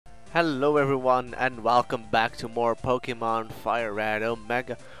Hello everyone and welcome back to more Pokemon FireRed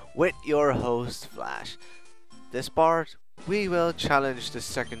Omega with your host Flash. This part, we will challenge the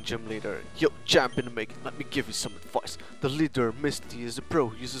second gym leader. Yo champion, let me give you some advice. The leader Misty is a pro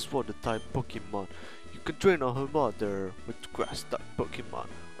who uses water type Pokemon. You can train on her mother with grass type Pokemon,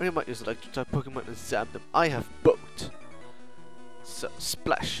 or you might use electric type Pokemon and zap them. I have both. So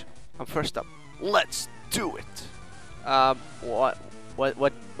Splash, I'm first up. Let's do it.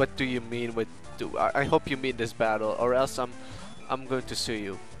 What do you mean with do? I hope you mean this battle, or else I'm going to sue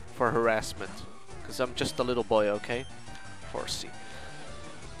you for harassment, cause I'm just a little boy, okay? Horsey.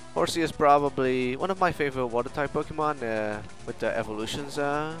 Horsey is probably one of my favorite water type Pokemon with the evolutions.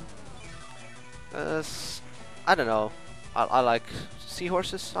 I don't know. I like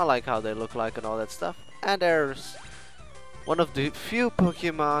seahorses. I like how they look like and all that stuff. And there's one of the few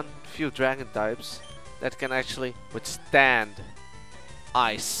Pokemon, few dragon types that can actually withstand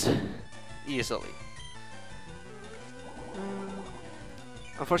ice easily.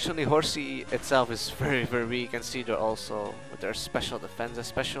 Unfortunately, Horsey itself is very weak, and Cedar also with their special defense,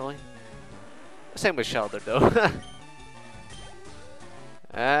 especially. Same with Shelter though.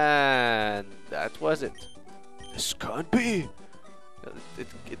 And that was it. This can't be.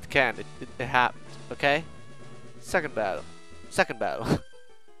 It can. It happened. Okay. Second battle.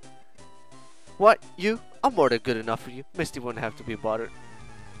 What? You? I'm more than good enough for you. Misty won't have to be bothered.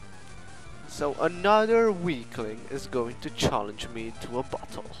 So another weakling is going to challenge me to a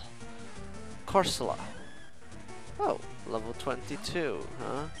battle. Corsola. Oh, level 22,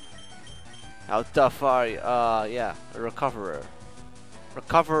 huh? How tough are you? Yeah, a recoverer.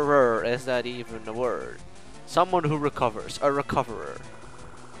 Recoverer, is that even a word? Someone who recovers, a recoverer.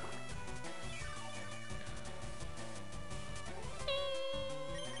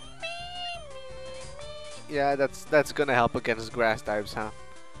 Yeah, that's gonna help against grass types, huh?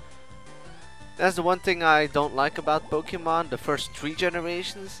 That's the one thing I don't like about Pokemon, the first 3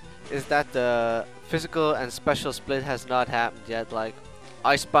 generations, is that the physical and special split has not happened yet. Like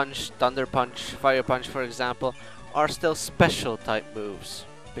Ice Punch, Thunder Punch, Fire Punch, for example, are still special type moves,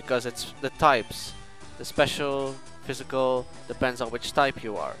 because it's the types. The special, physical, depends on which type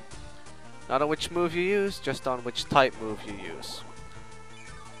you are. Not on which move you use, just on which type move you use.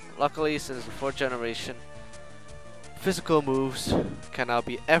 Luckily, since the 4th generation, physical moves can now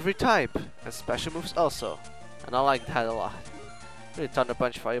be every type, and special moves also, and I like that a lot. Really, Thunder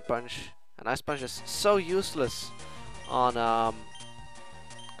Punch, Fire Punch, and Ice Punch is so useless on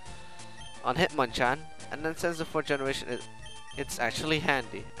Hitmonchan, and then since the 4th generation, it's actually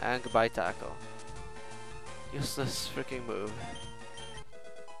handy. And goodbye Tackle. Useless freaking move.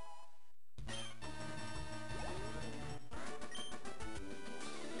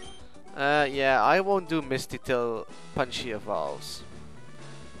 Yeah, I won't do Misty till Punchy evolves.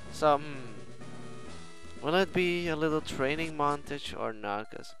 So, will it be a little training montage or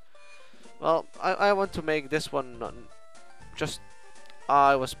not? Cause, well, I want to make this one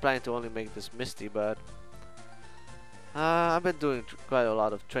I was planning to only make this Misty, but I've been doing quite a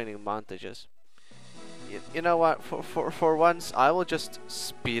lot of training montages. You know what? For once, I will just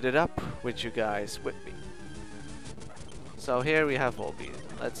speed it up with you guys with me. So here we have Volbeat.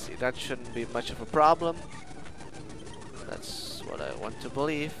 Let's see, that shouldn't be much of a problem. That's what I want to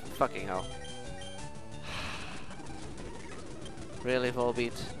believe. Fucking hell. Really,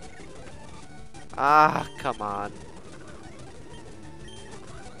 Volbeat? Ah, come on.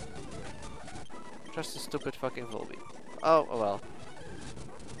 Just a stupid fucking Volbeat. Oh, well.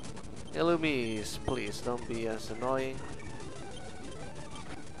 Illumise, please don't be as annoying.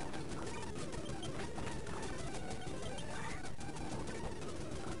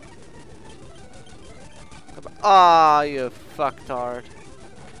 Ah, you fucktard.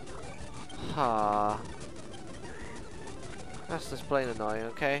 Ha. That's just plain annoying,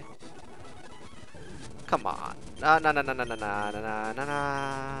 okay? Come on. Na na na na na na na na na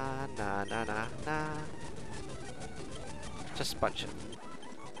na na na na na. Just punch it.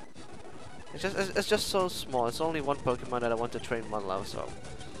 It's just so small. It's only one Pokemon that I want to train one level, so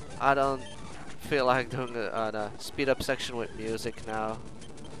I don't feel like doing a speed up section with music now.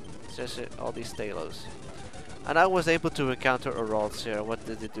 It's just all these Talos. And I was able to encounter a Ralts here. What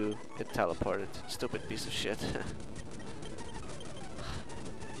did it do? It teleported. Stupid piece of shit.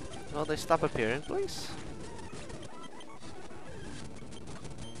 Will they stop appearing, please?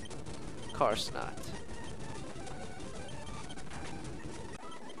 Of course not.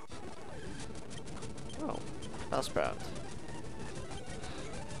 Oh, Bellsprout.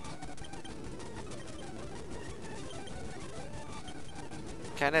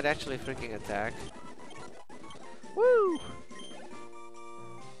 Can it actually freaking attack? Woo!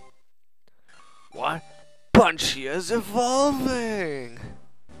 What? Punchy is evolving!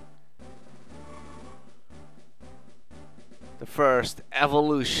 The first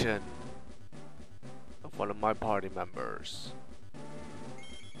evolution of one of my party members.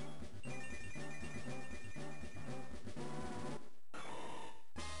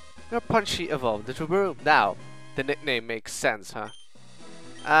 Your Punchy evolved into Broom. Now, the nickname makes sense, huh?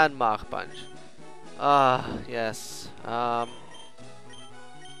 And Mach Punch. Yes.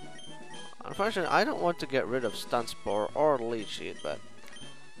 Unfortunately, I don't want to get rid of Stun Spore or Leech Sheet, but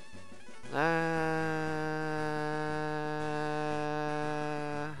I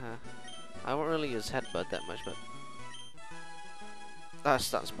won't really use Headbutt that much, but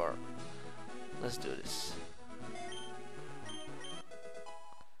Stun Spore. Let's do this.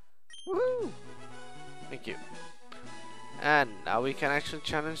 Woo! Thank you. And now we can actually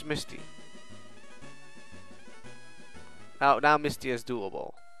challenge Misty. Now Misty is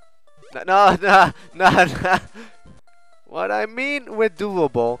doable. No. What I mean with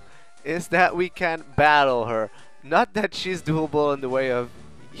doable is that we can battle her. Not that she's doable in the way of...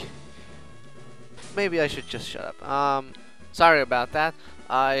 Maybe I should just shut up. Sorry about that.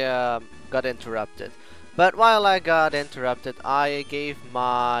 I got interrupted. But while I got interrupted, I gave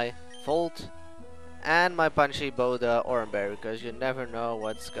my Volt and my Punchy both Orange Berry, because you never know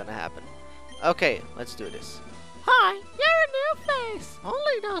what's gonna happen. Okay, let's do this. Hi, you're a new face.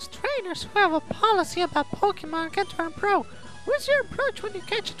 Only those trainers who have a policy about Pokemon can turn pro. What's your approach when you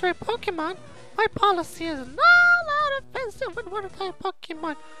catch a stray Pokemon? My policy is no loud offensive with water type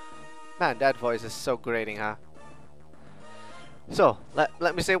Pokemon. Man, that voice is so grating, huh? So,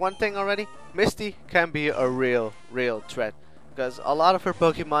 let me say one thing already. Misty can be a real threat, because a lot of her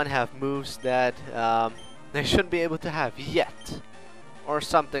Pokemon have moves that they shouldn't be able to have yet, or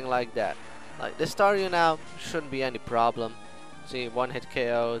something like that. Like this Staryu now shouldn't be any problem. See, one hit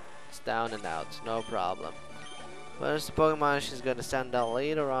KO, it's down and out, no problem. But there's the Pokemon she's gonna send out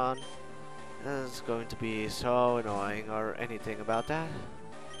later on. It's going to be so annoying, or anything about that.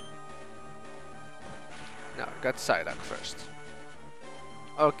 No, got Psyduck first.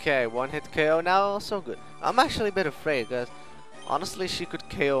 Okay, one hit KO now, also good. I'm actually a bit afraid, because honestly she could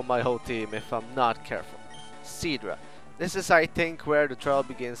KO my whole team if I'm not careful. Seadra. This is, I think, where the trial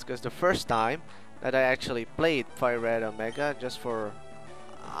begins, because the first time that I actually played FireRed Omega, just for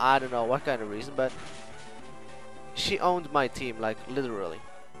I don't know what kind of reason, but she owned my team, like literally.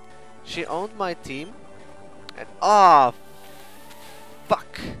 She owned my team, and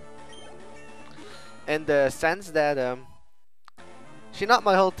fuck. In the sense that she knocked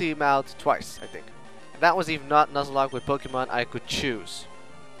my whole team out twice, I think. And that was even not Nuzlocke with Pokemon I could choose.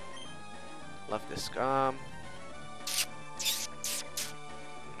 Love this.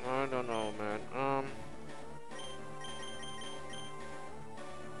 I don't know, man.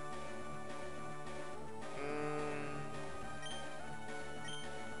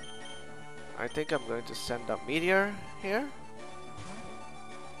 I think I'm going to send up Meteor here.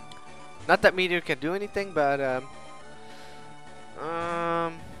 Not that Meteor can do anything, but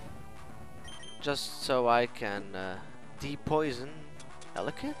just so I can depoison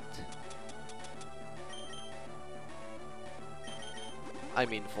Elekid. I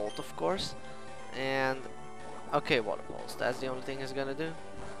mean Volt, of course. And okay, Water Pulse. That's the only thing he's gonna do.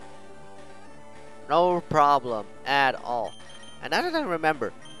 No problem at all. And now that I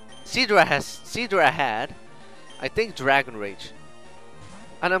remember, Seadra had, I think, Dragon Rage.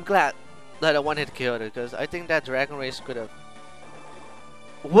 And I'm glad that I one-hit killed it, because I think that Dragon Rage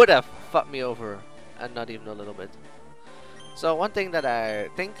would have fucked me over, and not even a little bit. So one thing that I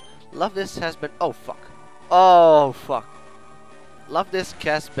think, Love This has been, oh fuck. Love This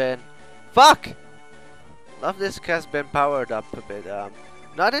has been, Love This has been powered up a bit.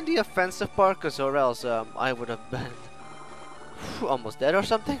 Not in the offensive part, cause or else I would have been almost dead or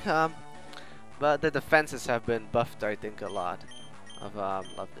something. But the defenses have been buffed, I think, a lot of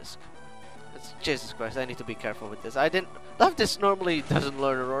Love This. Jesus Christ, I need to be careful with this. Love This normally doesn't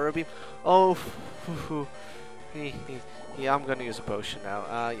learn Aurora Beam. Oh, yeah, I'm gonna use a potion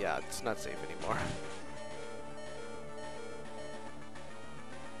now. Yeah, it's not safe anymore.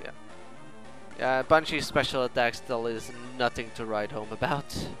 Yeah, Punchy's special attack still is nothing to write home about.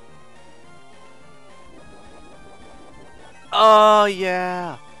 Oh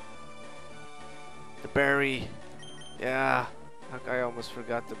yeah, the berry. Yeah, I almost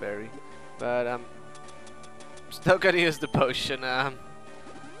forgot the berry, but I'm still gonna use the potion,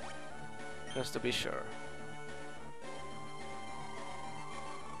 just to be sure.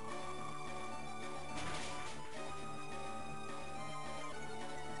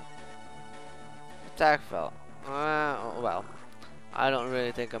 Attack fell. Well, I don't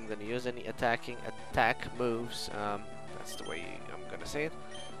really think I'm gonna use any attack moves. That's the way I'm gonna say it.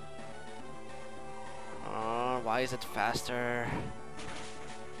 Why is it faster?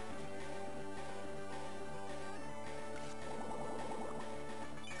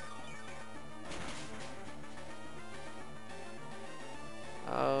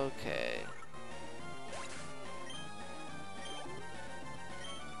 Okay.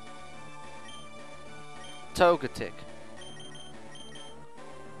 Togetic.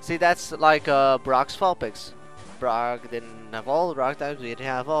 See, that's like Brock's Vulpix. Brock didn't have all rock types, we didn't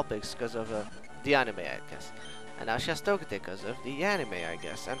have Vulpix because of the anime, I guess. And now she has Togetic because of the anime, I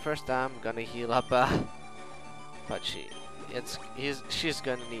guess. And first I'm gonna heal up but she's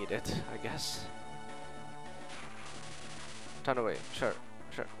gonna need it, I guess. Turn away, sure,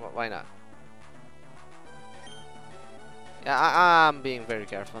 why not? Yeah, I'm being very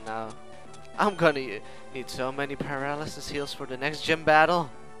careful now. I'm gonna need so many paralysis heals for the next gym battle.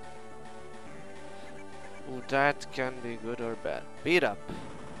 Ooh, that can be good or bad. Beat up.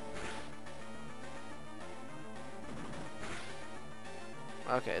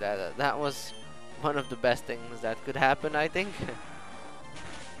 Okay, that was one of the best things that could happen, I think.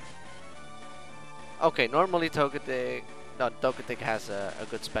 Okay, normally Togetic has a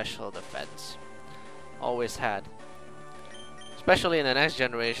good special defense. Always had. Especially in the next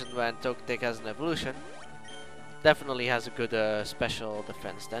generation when Togetic has an evolution. Definitely has a good special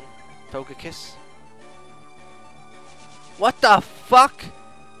defense then. Togekiss. What the fuck?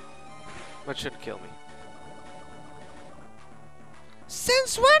 That should kill me.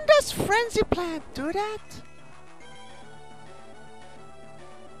 Since when does Frenzy Plant do that?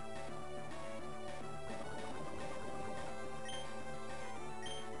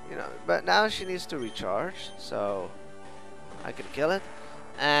 You know, but now she needs to recharge, so I can kill it.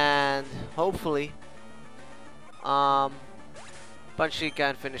 And hopefully Punchy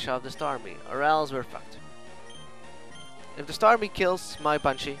can finish off the Starmie, or else we're fucked. If the Starmie kills my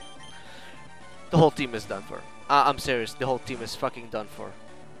Punchy, the whole team is done for. I'm serious, the whole team is fucking done for.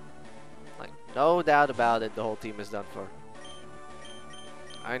 Like, no doubt about it, the whole team is done for.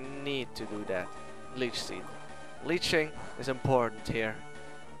 I need to do that. Leech Seed. Leeching is important here.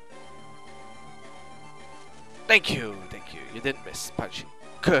 Thank you, you didn't miss, Punchy.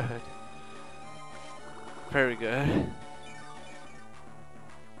 Good. Very good.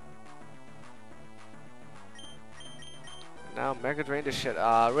 Now Mega Drain the shit.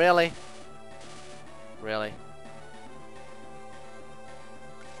 Really? Really?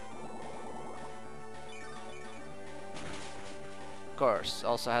 Of course,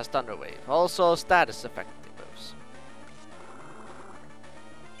 also has Thunder Wave. Also status affecting moves.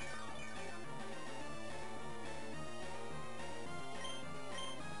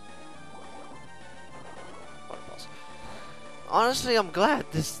 Honestly, I'm glad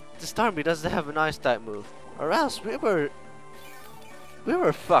this Starmie doesn't have an Ice type move, or else we were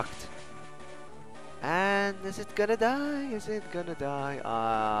fucked. And is it gonna die? Is it gonna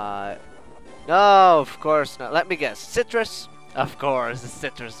die? No, of course not. Let me guess. Citrus? Of course, the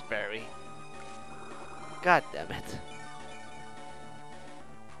citrus berry. God damn it.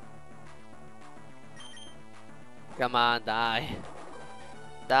 Come on, die.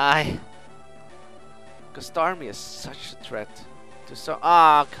 Die. Because Starmie is such a threat to so.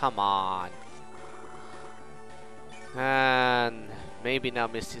 Ah, come on. And maybe now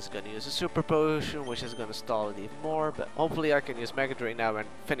Misty's gonna use a super potion, which is gonna stall it even more. But hopefully I can use Mega Drain now and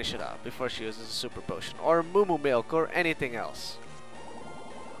finish it up before she uses a super potion or Moo Moo Milk or anything else.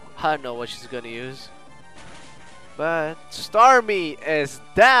 I don't know what she's gonna use. But Starmie is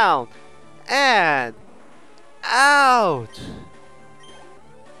down and out.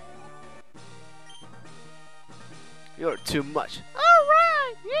 You're too much.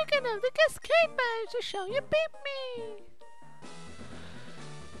 Alright, you're gonna have the Cascade badge to show you beat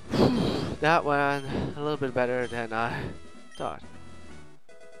me. That went a little bit better than I thought.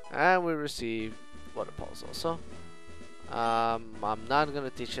 And we received Water Pulse also. I'm not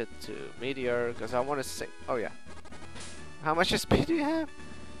gonna teach it to Meteor because I want to say. Oh yeah. How much speed do you have?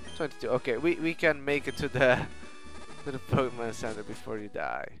 22. Okay, we can make it to the Pokemon Center before you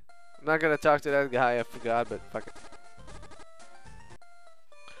die. I'm not gonna talk to that guy. I forgot, but fuck it.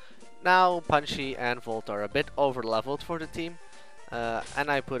 Now Punchy and Volt are a bit over leveled for the team.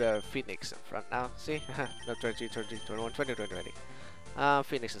 And I put a Phoenix in front now. See? No, 20, 20, 21, 20, 20, 20.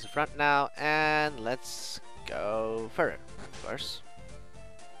 Phoenix is in front now. And let's go FireRed, of course.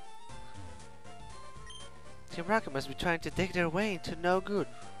 Team Rocket must be trying to dig their way into no good.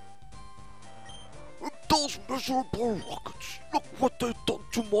 Those miserable rockets! Look what they've done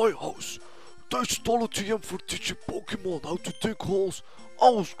to my house! They stole a TM for teaching Pokemon how to dig holes. I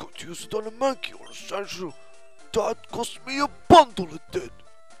was going to use it on a monkey or a Sandshrew. That cost me a bundle, it did.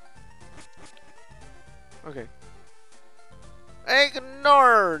 Okay.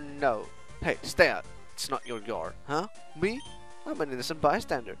 Ignore no. Hey, stay out. It's not your yard, huh? Me? I'm an innocent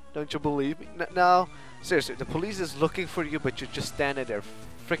bystander. Don't you believe me? No. Seriously, the police is looking for you, but you're just standing in their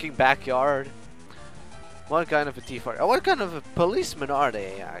freaking backyard. What kind of a thief are you? What kind of a policeman are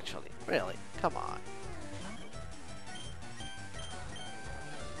they, actually? Really? Come on.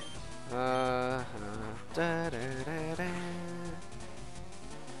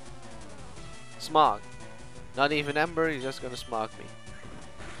 Smog. Not even Ember, he's just gonna smog me.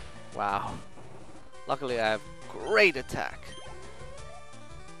 Wow. Luckily I have great attack.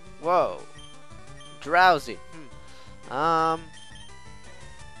 Whoa. Drowsy. I'm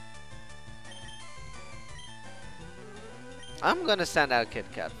gonna send out Kit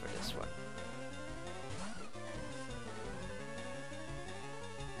Kat for this one.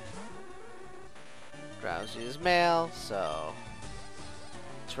 Drowsy is male, so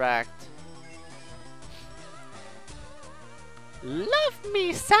attract. Love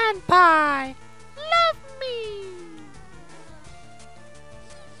me, Senpai! Love me!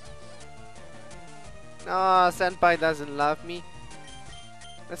 No, Senpai doesn't love me.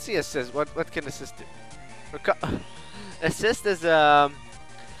 Let's see assist. What can assist do? Assist is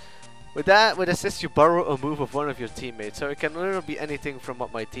with assist you borrow a move of one of your teammates, so it can literally be anything from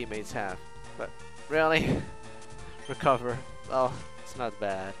what my teammates have. But really, recover. Oh, it's not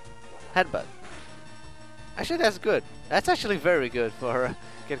bad. Headbutt. Actually, that's good. That's actually very good for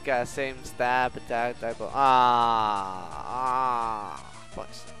Kit Kat. Same stab, attack, type of.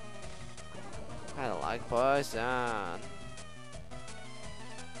 Poison. I don't like poison.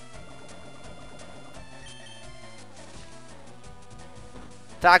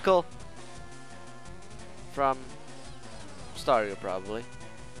 Tackle from Staryu, probably.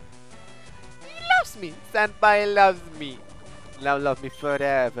 He loves me. Senpai loves me. Love me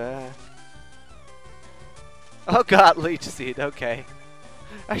forever. Oh god, Leech Seed, okay.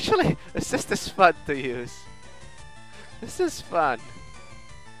 Actually, assist is fun to use. This is fun.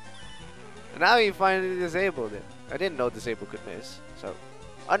 And now you finally disabled it. I didn't know disable could miss. So,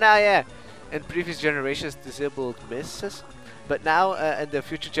 oh now yeah, in previous generations disabled misses, but now in the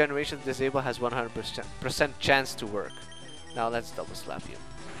future generations disable has 100% chance to work. Now let's double slap you.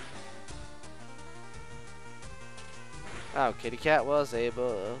 Oh, Kitty Cat was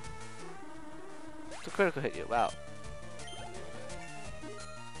able to critical hit you. Wow.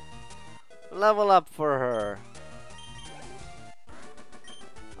 Level up for her.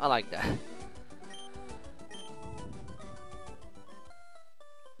 I like that.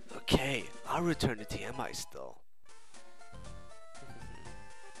 Okay, I'll return to TMI still.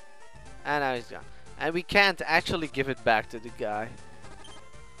 And now he's gone. And we can't actually give it back to the guy.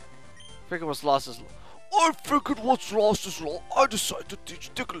 Figure what's lost is lost. I figured what's lost is lost. I decided to teach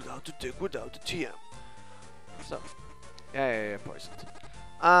Diglett how to dig without the TM. So, yeah, poisoned.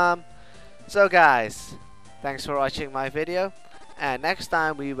 So guys, thanks for watching my video. And next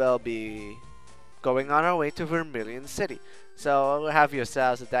time we will be going on our way to Vermilion City. So have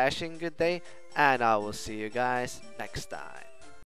yourselves a dashing good day, and I will see you guys next time.